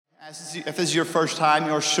If this is your first time,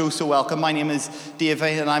 you're so welcome. My name is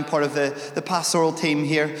David, and I'm part of the pastoral team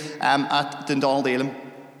here at Dundonald Elim.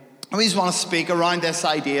 And we just want to speak around this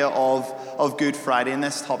idea of Good Friday and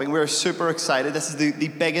this topic. We're super excited. This is the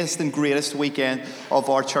biggest and greatest weekend of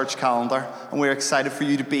our church calendar, and we're excited for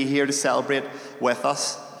you to be here to celebrate with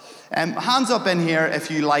us. Hands up in here if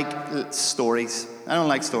you like stories. I don't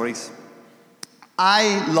like stories.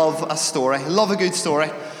 I love a story. I love a good story.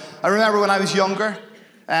 I remember when I was younger,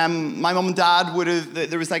 my mum and dad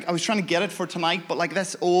I was trying to get it for tonight, but like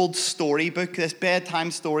this old storybook, this bedtime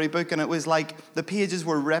storybook, and it was like the pages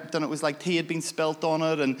were ripped and it was like tea had been spilt on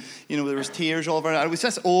it, and there was tears all over it. It was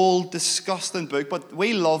this old, disgusting book, but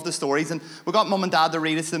we loved the stories, and we got mum and dad to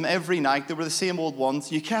read us them every night. They were the same old ones.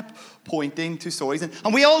 You kept pointing to stories,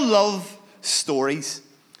 and we all love stories.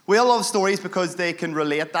 We all love stories because they can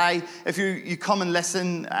relate. If you come and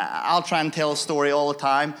listen, I'll try and tell a story all the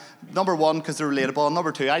time. Number one, because they're relatable. And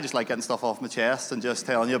number two, I just like getting stuff off my chest and just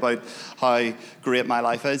telling you about how great my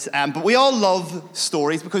life is. But we all love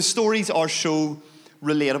stories because stories are so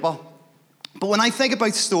relatable. But when I think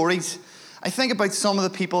about stories, I think about some of the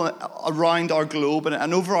people around our globe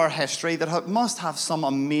and over our history that must have some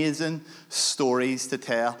amazing stories to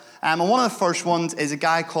tell. And one of the first ones is a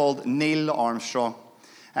guy called Neil Armstrong.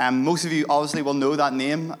 Most of you obviously will know that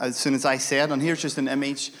name as soon as I say it, and here's just an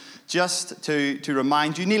image just to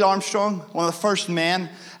remind you. Neil Armstrong, one of the first men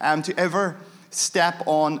to ever step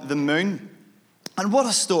on the moon. And what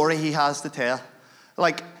a story he has to tell.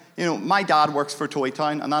 My dad works for Toy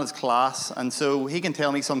Town, and that is class, and so he can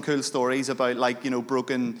tell me some cool stories about,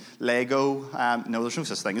 broken Lego. No, there's no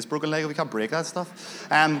such thing as broken Lego. We can't break that stuff.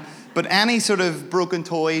 But any sort of broken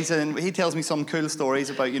toys, and he tells me some cool stories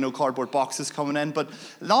about, cardboard boxes coming in, but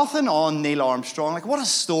nothing on Neil Armstrong. What a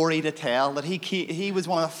story to tell, that he was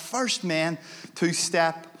one of the first men to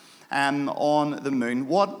step on the moon.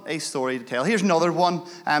 What a story to tell. Here's another one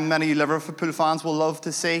many of you Liverpool fans will love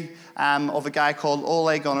to see, of a guy called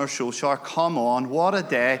Ole Gunnar Solskjaer. Come on, what a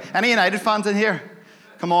day. Any United fans in here?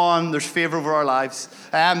 Come on, there's favour over our lives.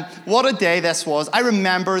 What a day this was. I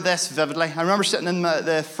remember this vividly. I remember sitting in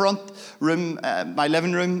the front room, my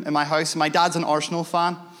living room in my house. My dad's an Arsenal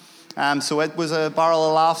fan. So it was a barrel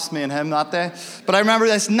of laughs, me and him, that day. But I remember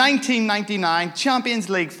this 1999 Champions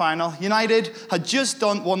League final. United had just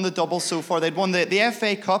won the double so far. They'd won the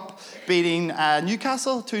FA Cup, beating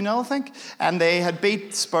Newcastle 2-0, I think. And they had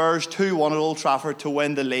beat Spurs 2-1 at Old Trafford to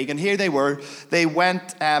win the league. And here they were. They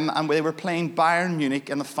went and they were playing Bayern Munich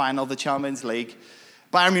in the final of the Champions League.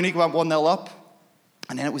 Bayern Munich went 1-0 up.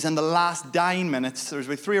 And then it was in the last dying minutes. There was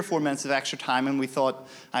about 3 or 4 minutes of extra time, and we thought,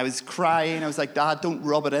 I was crying. I was like, Dad, don't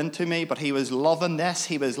rub it into me. But he was loving this.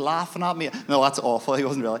 He was laughing at me. No, that's awful. He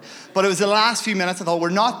wasn't really. But it was the last few minutes. I thought, we're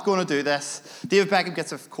not going to do this. David Beckham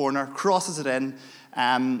gets a corner, crosses it in,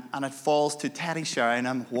 and it falls to Teddy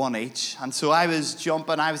Sheringham, 1 each. And so I was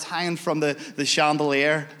jumping. I was hanging from the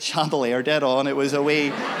chandelier. Chandelier, dead on. It was a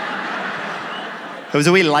wee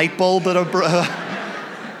light bulb that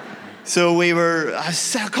So I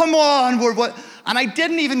said, come on, and I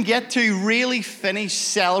didn't even get to really finish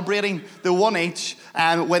celebrating the 1 each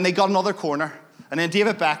when they got another corner. And then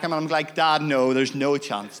David Beckham, and I'm like, Dad, no, there's no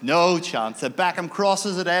chance. And Beckham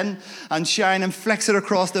crosses it in, and Sheringham flicks it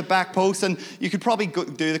across the back post, and you could probably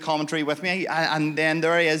do the commentary with me. And then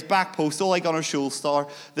there he is, back post, Ole Gunnar Solskjaer,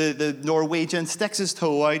 the Norwegian, sticks his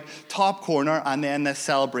toe out, top corner, and then this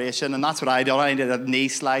celebration. And that's what I did. I did a knee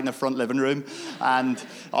slide in the front living room, and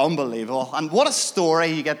unbelievable. And what a story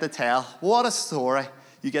you get to tell. What a story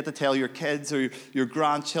you get to tell your kids or your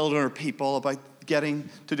grandchildren or people about getting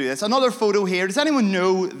to do this. Another photo here. Does anyone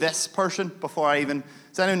know this person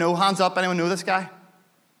does anyone know? Hands up. Anyone know this guy?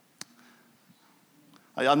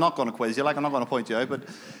 I'm not going to quiz you, I'm not going to point you out, but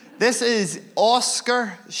this is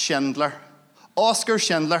Oskar Schindler. Oskar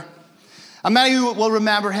Schindler. And many of you will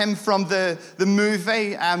remember him from the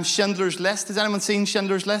movie Schindler's List. Has anyone seen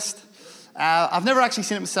Schindler's List? I've never actually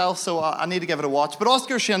seen it myself, so I need to give it a watch. But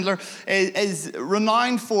Oskar Schindler is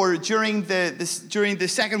renowned for, during the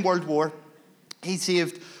Second World War, he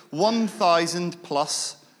saved 1,000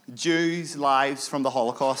 plus Jews' lives from the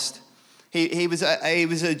Holocaust. He was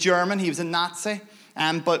a German, he was a Nazi,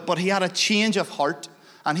 but he had a change of heart.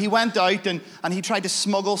 And he went out and he tried to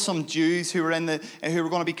smuggle some Jews who were going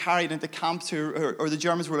to be carried into camps, or the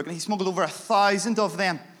Germans were looking. He smuggled over 1,000 of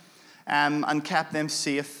them and kept them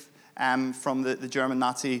safe from the German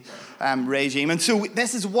Nazi regime. And so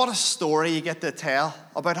this is what a story you get to tell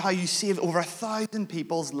about how you saved over 1,000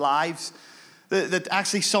 people's lives. That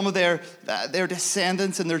actually some of their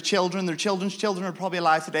descendants and their children's children are probably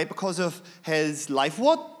alive today because of his life.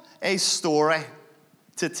 What a story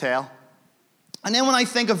to tell. And then when I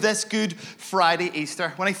think of this Good Friday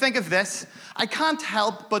Easter, when I think of this, I can't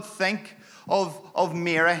help but think of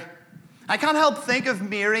Mary. I can't help think of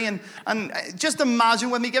Mary and just imagine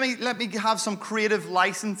with me, let me have some creative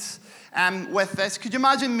license with this. Could you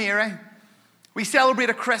imagine Mary? We celebrate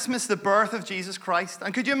at Christmas the birth of Jesus Christ.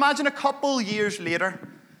 And could you imagine a couple years later,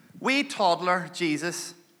 wee toddler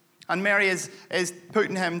Jesus, and Mary is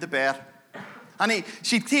putting him to bed. And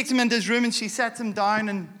she takes him into his room and she sets him down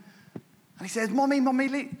and he says, Mummy,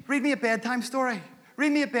 read me a bedtime story.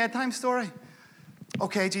 Read me a bedtime story.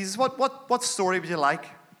 Okay, Jesus, what story would you like?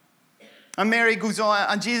 And Mary goes on,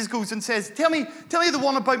 and Jesus goes and says, tell me the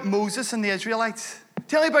one about Moses and the Israelites.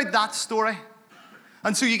 Tell me about that story.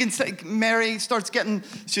 And so you can say, Mary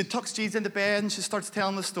she tucks Jesus into bed and she starts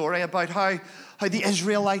telling the story about how the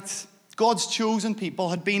Israelites, God's chosen people,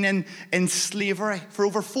 had been in slavery for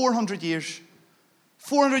over 400 years.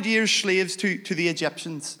 400 years slaves to the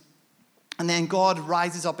Egyptians. And then God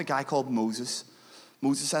rises up a guy called Moses.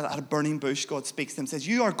 Moses at a burning bush, God speaks to him and says,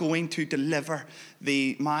 you are going to deliver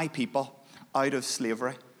my people out of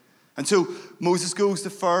slavery. And so Moses goes to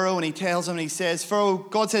Pharaoh and he tells him, and he says, Pharaoh,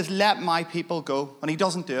 God says, let my people go. And he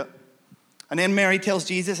doesn't do it. And then Mary tells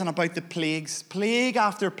Jesus about the plagues, plague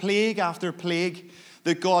after plague after plague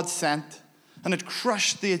that God sent. And it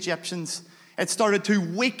crushed the Egyptians. It started to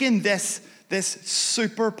weaken this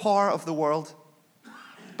superpower of the world.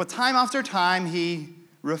 But time after time, he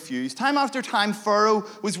refused. Time after time, Pharaoh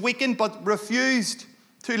was weakened but refused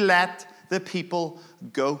to let the people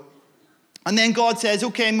go. And then God says,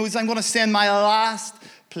 okay, Moses, I'm going to send my last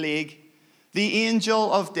plague, the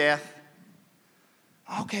angel of death.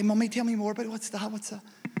 Okay, Mummy, tell me more about it. What's that?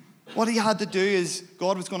 What he had to do is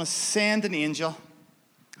God was going to send an angel.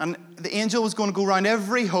 And the angel was going to go around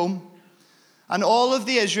every home. And all of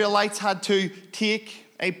the Israelites had to take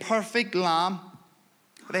a perfect lamb.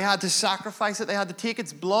 They had to sacrifice it. They had to take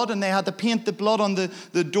its blood and they had to paint the blood on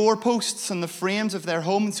the doorposts and the frames of their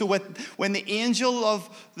home. And so when the angel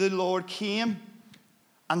of the Lord came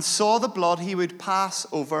and saw the blood, he would pass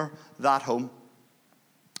over that home.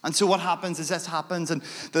 And so what happens is this happens, and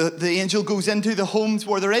the angel goes into the homes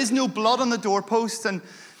where there is no blood on the doorposts, and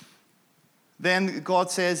then God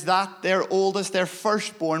says that their oldest, their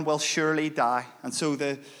firstborn, will surely die. And so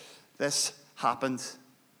this happens.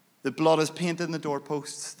 The blood is painted in the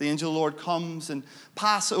doorposts. The angel of the Lord comes and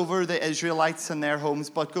passes over the Israelites and their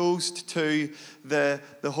homes, but goes to the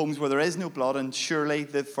homes where there is no blood, and surely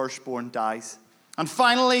the firstborn dies. And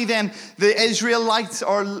finally, then, the Israelites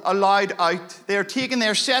are allowed out.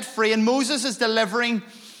 They're set free, and Moses is delivering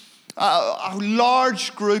a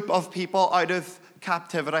large group of people out of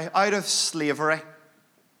captivity, out of slavery.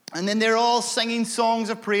 And then they're all singing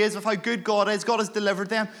songs of praise of how good God is. God has delivered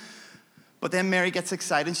them. But then Mary gets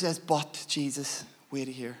excited and she says, but Jesus, wait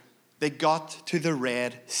here. They got to the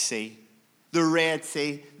Red Sea. The Red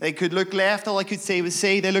Sea. They could look left, all they could see was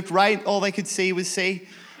sea. They looked right, all they could see was sea.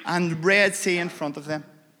 And Red Sea in front of them.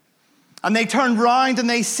 And they turned round and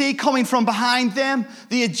they see coming from behind them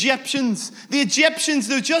the Egyptians. The Egyptians,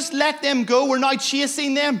 they just let them go, were now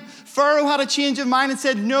chasing them. Pharaoh had a change of mind and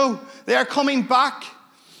said, no, they are coming back.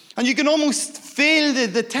 And you can almost feel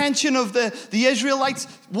the tension of the Israelites,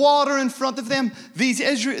 water in front of them, these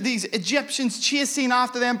Egyptians chasing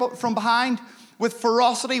after them from behind with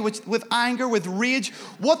ferocity, with anger, with rage.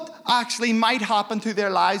 What actually might happen to their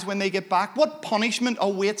lives when they get back? What punishment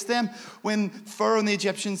awaits them when Pharaoh and the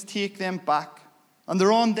Egyptians take them back? And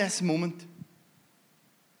they're on this moment.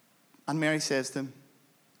 And Mary says to them,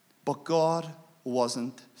 but God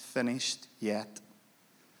wasn't finished yet.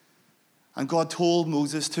 And God told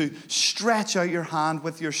Moses to stretch out your hand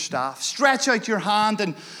with your staff. Stretch out your hand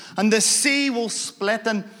and the sea will split.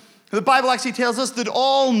 And the Bible actually tells us that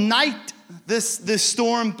all night this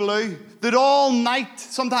storm blew. That all night,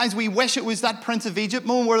 sometimes we wish it was that Prince of Egypt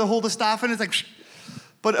moment where they hold the staff and it's like,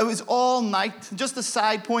 but it was all night. Just a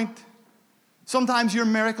side point. Sometimes your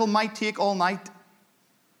miracle might take all night.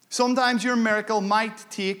 Sometimes your miracle might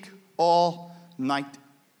take all night.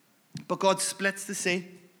 But God splits the sea.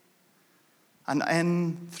 And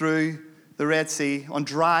in through the Red Sea, on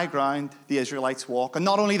dry ground, the Israelites walk. And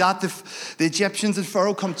not only that, the Egyptians and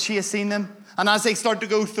Pharaoh come chasing them. And as they start to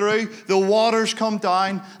go through, the waters come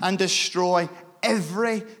down and destroy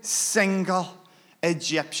every single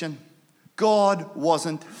Egyptian. God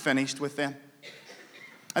wasn't finished with them.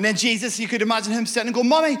 And then Jesus, you could imagine him sitting and go,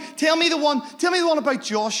 Mommy, tell me the one about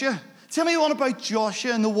Joshua. Tell me the one about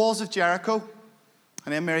Joshua and the walls of Jericho.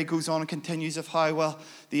 And then Mary goes on and continues of how, well,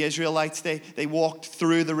 the Israelites, they walked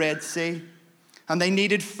through the Red Sea. And they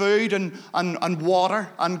needed food and water.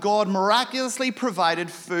 And God miraculously provided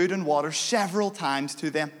food and water several times to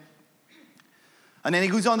them. And then he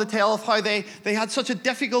goes on to tell of how they had such a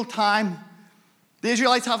difficult time. The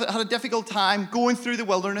Israelites had a difficult time going through the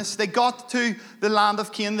wilderness. They got to the land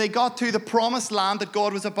of Canaan. They got to the promised land that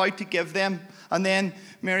God was about to give them. And then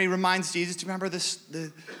Mary reminds Jesus, do you remember this?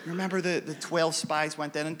 Remember the 12 spies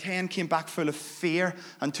went in, and 10 came back full of fear,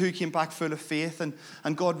 and 2 came back full of faith.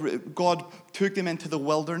 And God took them into the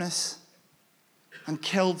wilderness and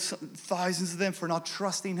killed thousands of them for not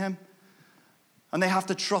trusting him. And they have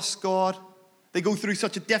to trust God. They go through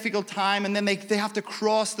such a difficult time, and then they have to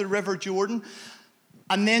cross the river Jordan.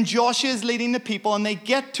 And then Joshua is leading the people, and they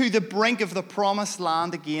get to the brink of the promised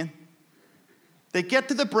land again. They get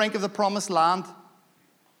to the brink of the promised land,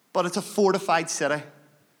 but it's a fortified city.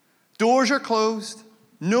 Doors are closed.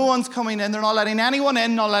 No one's coming in. They're not letting anyone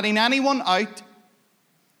in, not letting anyone out.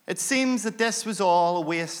 It seems that this was all a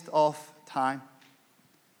waste of time.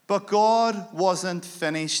 But God wasn't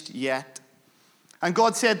finished yet. And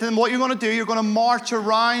God said to them, what you're going to do, you're going to march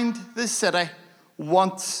around the city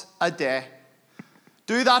once a day.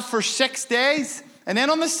 Do that for 6 days. And then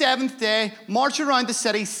on the 7th day, march around the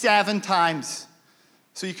city 7 times.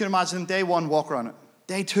 So you can imagine day 1, walk around it.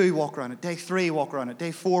 Day 2, walk around it. Day 3, walk around it.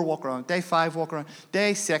 Day 4, walk around it. Day 5, walk around it.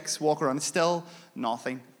 Day 6, walk around it. Still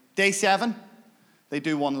nothing. Day 7, they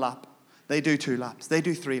do 1 lap. They do 2 laps. They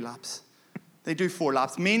do 3 laps. They do 4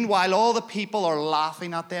 laps. Meanwhile, all the people are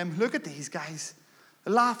laughing at them. Look at these guys.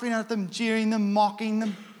 They're laughing at them, jeering them, mocking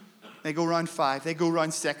them. They go round 5. They go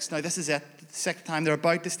round 6. Now, this is it. The 6th time, they're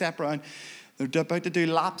about to step around. They're about to do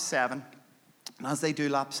lap 7. And as they do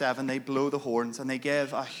lap 7, they blow the horns and they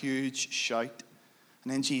give a huge shout.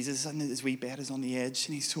 And then Jesus, and his wee bed is on the edge,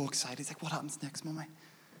 and he's so excited. He's like, what happens next, Mummy?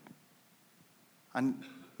 And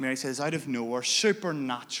Mary says, out of nowhere,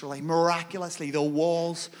 supernaturally, miraculously, the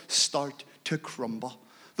walls start to crumble.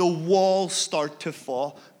 The walls start to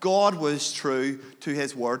fall. God was true to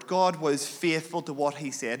his word. God was faithful to what he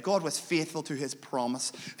said. God was faithful to his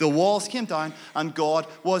promise. The walls came down, and God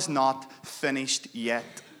was not finished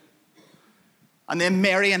yet. And then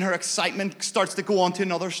Mary, in her excitement, starts to go on to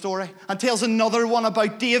another story and tells another one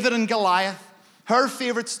about David and Goliath. Her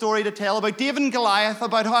favorite story to tell about David and Goliath,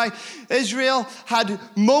 about how Israel had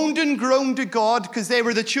moaned and groaned to God because they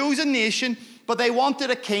were the chosen nation, but they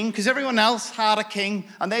wanted a king because everyone else had a king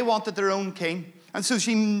and they wanted their own king. And so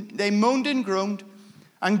they moaned and groaned,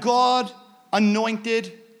 and God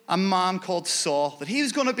anointed a man called Saul, that he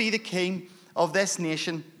was going to be the king of this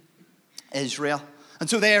nation, Israel. And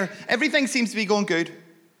so everything seems to be going good.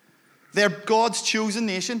 They're God's chosen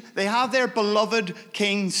nation. They have their beloved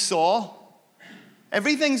King Saul.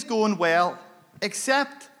 Everything's going well,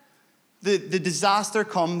 except the disaster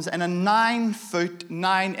comes in a 9-foot,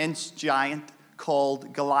 9-inch giant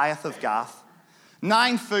called Goliath of Gath.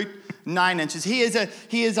 9 foot, 9 inches. He is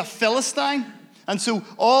a Philistine. And so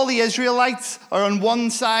all the Israelites are on one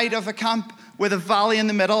side of a camp with a valley in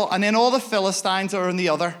the middle, and then all the Philistines are on the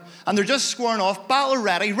other. And they're just squaring off, battle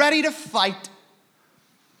ready to fight.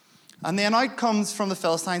 And then out comes from the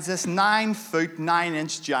Philistines this 9-foot,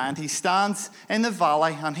 9-inch giant. He stands in the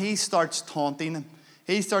valley and he starts taunting them.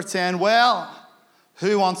 He starts saying, well,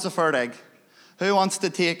 who wants the third egg? Who wants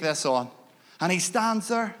to take this on? And he stands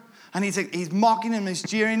there and he's mocking him, he's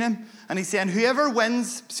jeering him. And he's saying, whoever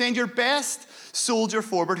wins, send your best soldier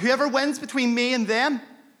forward. Whoever wins between me and them,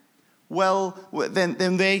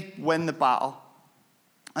 then they win the battle.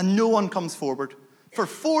 And no one comes forward. For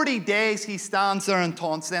 40 days he stands there and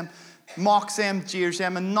taunts them, mocks them, jeers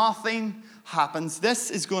them, and nothing happens. This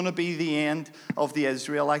is going to be the end of the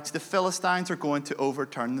Israelites. The Philistines are going to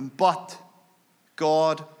overturn them. But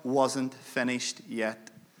God wasn't finished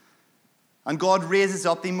yet. And God raises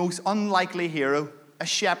up the most unlikely hero, a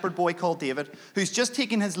shepherd boy called David, who's just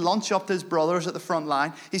taking his lunch up to his brothers at the front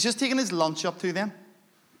line. He's just taking his lunch up to them.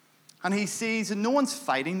 And he sees that no one's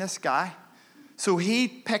fighting this guy. So he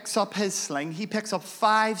picks up his sling. He picks up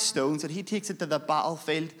 5 stones and he takes it to the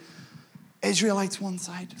battlefield. Israelites one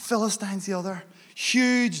side, Philistines the other.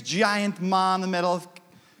 Huge, giant man in the middle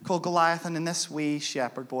called Goliath, and then this wee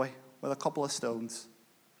shepherd boy with a couple of stones.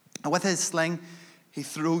 And with his sling, he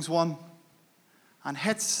throws one and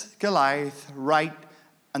hits Goliath right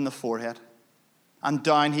in the forehead. And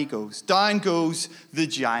down he goes. Down goes the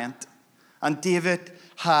giant. And David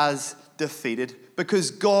has defeated because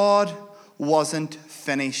God wasn't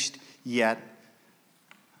finished yet.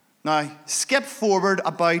 Now, skip forward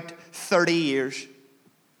about 30 years.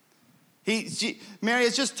 Mary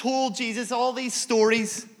has just told Jesus all these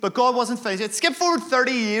stories, but God wasn't finished yet. Skip forward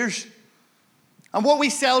 30 years. And what we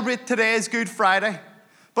celebrate today is Good Friday.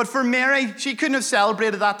 But for Mary, she couldn't have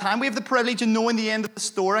celebrated that time. We have the privilege of knowing the end of the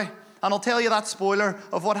story. And I'll tell you that spoiler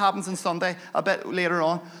of what happens on Sunday a bit later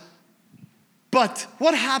on. But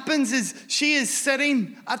what happens is she is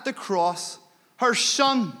sitting at the cross. Her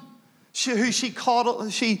son, who she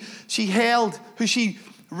coddled, she held, who she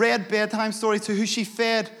read bedtime stories to, who she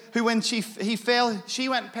fed, who when he fell, she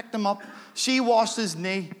went and picked him up. She washed his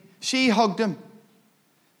knee. She hugged him.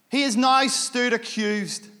 He is now stood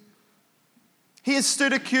accused. He is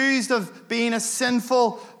stood accused of being a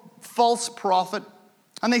sinful, false prophet.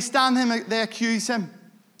 And they stand him, they accuse him.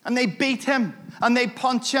 And they beat him. And they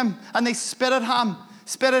punch him. And they spit at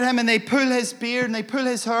him. And they pull his beard. And they pull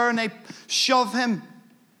his hair. And they shove him.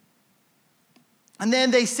 And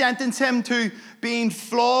then they sentence him to being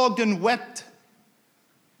flogged and whipped.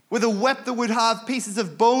 With a whip that would have pieces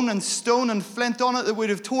of bone and stone and flint on it that would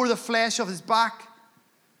have tore the flesh off his back.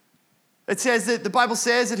 It says that the Bible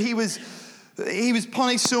says that he was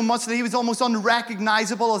punished so much that he was almost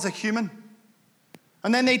unrecognizable as a human.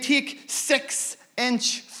 And then they take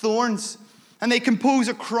 6-inch thorns and they compose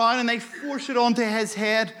a crown and they force it onto his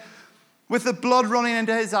head with the blood running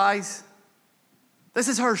into his eyes. This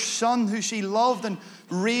is her son who she loved and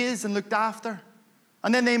raised and looked after.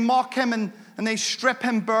 And then they mock him and they strip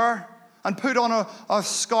him bare and put on a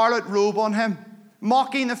scarlet robe on him,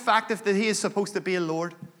 mocking the fact that he is supposed to be a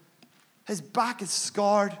Lord. His back is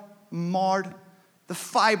scarred, marred. The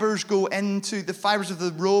fibers of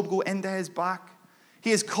the robe go into his back.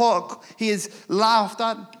 He is laughed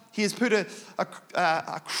at. He has put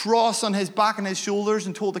a cross on his back and his shoulders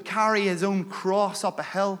and told to carry his own cross up a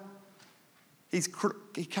hill.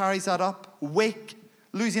 He carries that up, weak,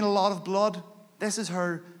 losing a lot of blood. This is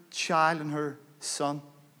her child and her son.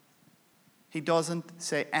 He doesn't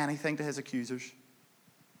say anything to his accusers.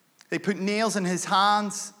 They put nails in his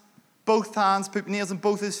hands, both hands, put nails in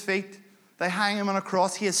both his feet. They hang him on a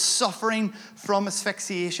cross. He is suffering from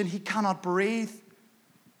asphyxiation. He cannot breathe.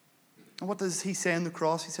 And what does he say on the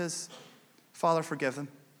cross? He says, Father, forgive them,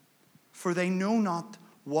 for they know not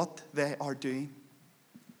what they are doing.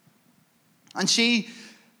 And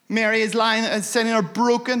Mary is lying and sitting there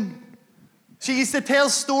broken. She used to tell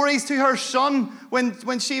stories to her son when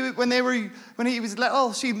he was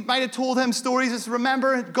little. She might have told him stories. Just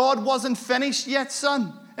remember, God wasn't finished yet,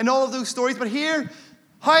 son, and all of those stories. But here,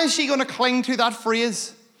 how is she going to cling to that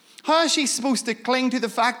phrase? How is she supposed to cling to the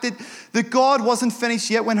fact that God wasn't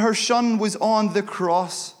finished yet when her son was on the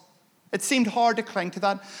cross? It seemed hard to cling to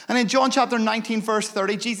that. And in John chapter 19, verse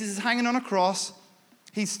 30, Jesus is hanging on a cross.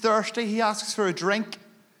 He's thirsty. He asks for a drink.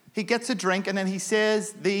 He gets a drink, and then he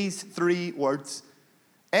says these 3 words.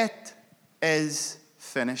 It is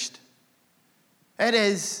finished. It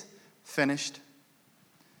is finished.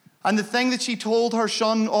 And the thing that she told her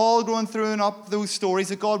son, all going through and up those stories,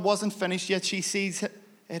 that God wasn't finished yet, she sees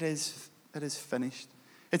it is finished.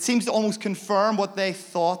 It seems to almost confirm what they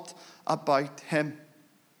thought about him.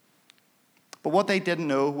 But what they didn't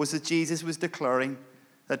know was that Jesus was declaring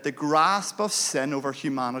that the grasp of sin over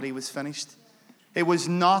humanity was finished. It was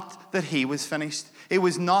not that he was finished. It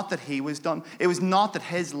was not that he was done. It was not that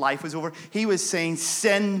his life was over. He was saying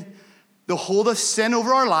sin, the hold of sin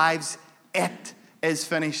over our lives, it is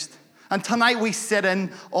finished. And tonight we sit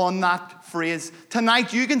in on that phrase.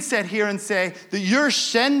 Tonight you can sit here and say that your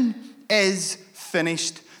sin is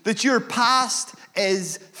finished. That your past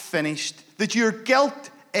is finished. That your guilt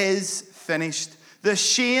is finished. The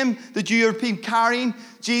shame that you have been carrying,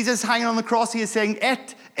 Jesus hanging on the cross, he is saying,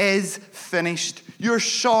 it is finished. Your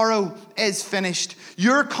sorrow is finished.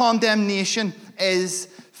 Your condemnation is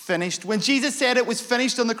finished. When Jesus said it was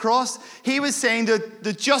finished on the cross, he was saying that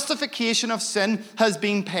the justification of sin has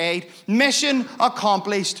been paid. Mission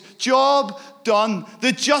accomplished. Job done.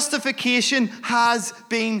 The justification has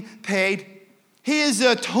been paid. He is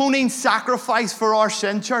the atoning sacrifice for our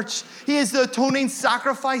sin, church. He is the atoning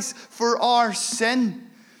sacrifice for our sin.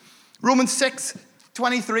 Romans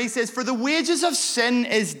 6:23 says, for the wages of sin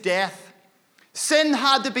is death. Sin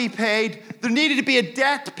had to be paid. There needed to be a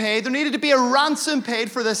debt paid. There needed to be a ransom paid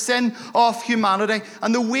for the sin of humanity.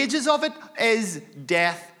 And the wages of it is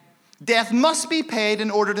death. Death must be paid in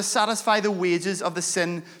order to satisfy the wages of the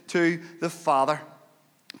sin to the Father.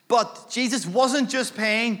 But Jesus wasn't just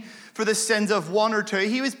paying for the sins of one or two.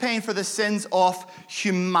 He was paying for the sins of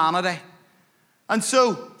humanity. And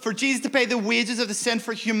so, for Jesus to pay the wages of the sin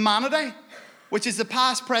for humanity, which is the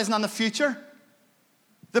past, present, and the future,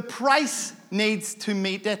 the price needs to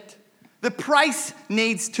meet it. The price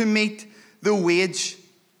needs to meet the wage.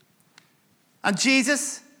 And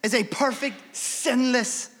Jesus is a perfect,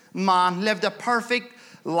 sinless man, lived a perfect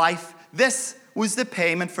life, This was the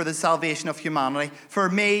payment for the salvation of humanity. For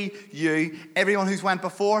me, you, everyone who's went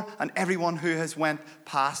before, and everyone who has went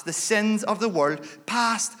past. The sins of the world,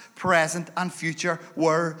 past, present, and future,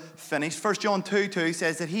 were finished. 1 John 2:2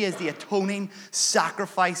 says that he is the atoning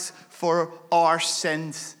sacrifice for our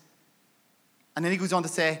sins. And then he goes on to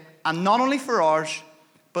say, and not only for ours,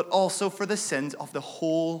 but also for the sins of the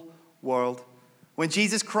whole world. When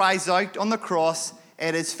Jesus cries out on the cross,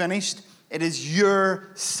 it is finished. It is your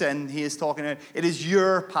sin he is talking about. It is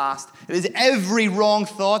your past. It is every wrong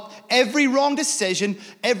thought, every wrong decision,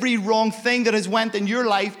 every wrong thing that has went in your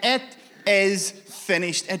life. It is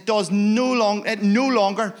finished. It no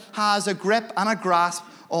longer has a grip and a grasp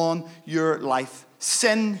on your life.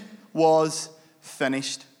 Sin was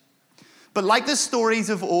finished. But like the stories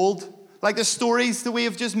of old, like the stories that we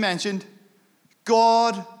have just mentioned,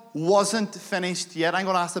 God wasn't finished yet. I'm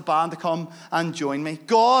going to ask the band to come and join me.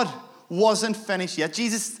 God wasn't finished yet.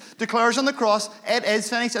 Jesus declares on the cross, it is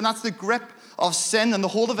finished, and that's the grip of sin and the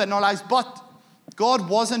hold of it in our lives. But God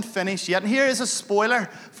wasn't finished yet. And here is a spoiler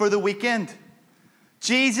for the weekend.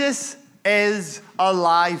 Jesus is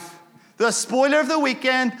alive. The spoiler of the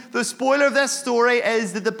weekend, the spoiler of this story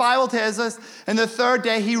is that the Bible tells us in the third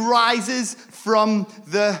day he rises from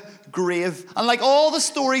the grave. And like all the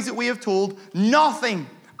stories that we have told, nothing,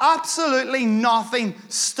 absolutely nothing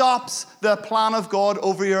stops the plan of God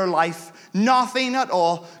over your life. Nothing at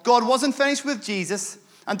all. God wasn't finished with Jesus.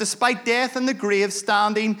 And despite death and the grave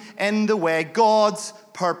standing in the way, God's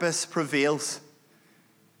purpose prevails.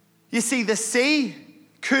 You see, the sea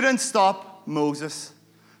couldn't stop Moses.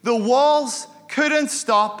 The walls couldn't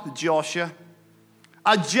stop Joshua.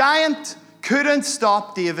 A giant couldn't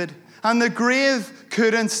stop David. And the grave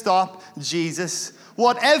couldn't stop Jesus.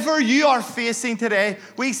 Whatever you are facing today,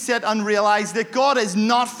 we sit and realize that God is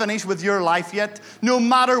not finished with your life yet. No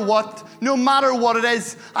matter what it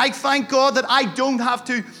is. I thank God that I don't have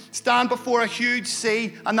to stand before a huge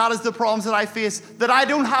sea, and that is the problems that I face. That I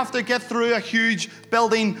don't have to get through a huge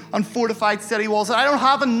building on fortified city walls. That I don't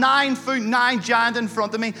have a 9'9" giant in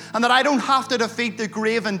front of me, and that I don't have to defeat the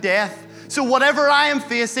grave and death. So whatever I am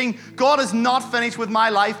facing, God is not finished with my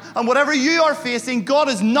life. And whatever you are facing, God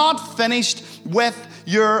is not finished with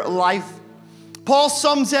your life. Paul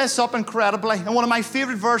sums this up incredibly in one of my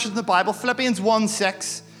favorite verses in the Bible, Philippians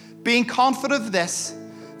 1:6. Being confident of this,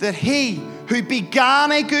 that he who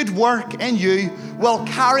began a good work in you will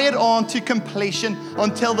carry it on to completion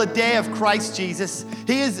until the day of Christ Jesus.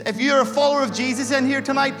 If you're a follower of Jesus in here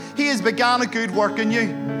tonight, he has begun a good work in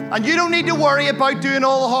you. And you don't need to worry about doing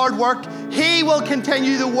all the hard work. He will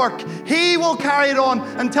continue the work. He will carry it on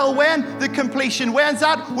until when? The completion. When's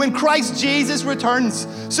that? When Christ Jesus returns.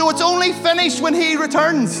 So it's only finished when he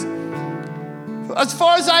returns. As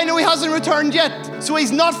far as I know, he hasn't returned yet. So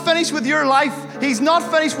he's not finished with your life. He's not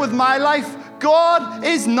finished with my life. God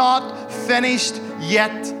is not finished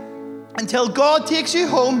yet. Until God takes you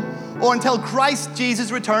home or until Christ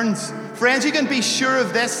Jesus returns. Friends, you can be sure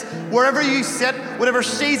of this. Wherever you sit, whatever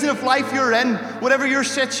season of life you're in, whatever your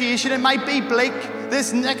situation, it might be bleak.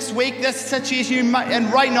 This next week, this situation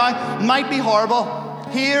and right now might be horrible.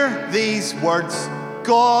 Hear these words.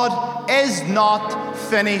 God is not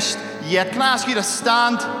finished yet. Can I ask you to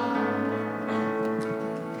stand?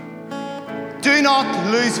 Do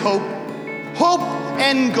not lose hope. Hope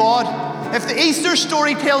in God. If the Easter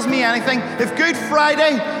story tells me anything, if Good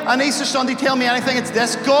Friday and Easter Sunday tell me anything, it's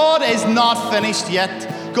this. God is not finished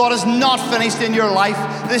yet. God is not finished in your life.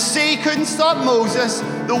 The sea couldn't stop Moses.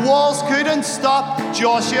 The walls couldn't stop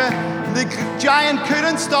Joshua. The giant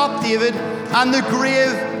couldn't stop David. And the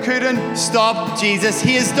grave couldn't stop Jesus.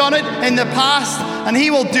 He has done it in the past, and he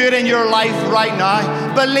will do it in your life right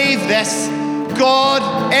now. Believe this.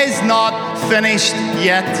 God is not finished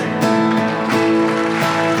yet.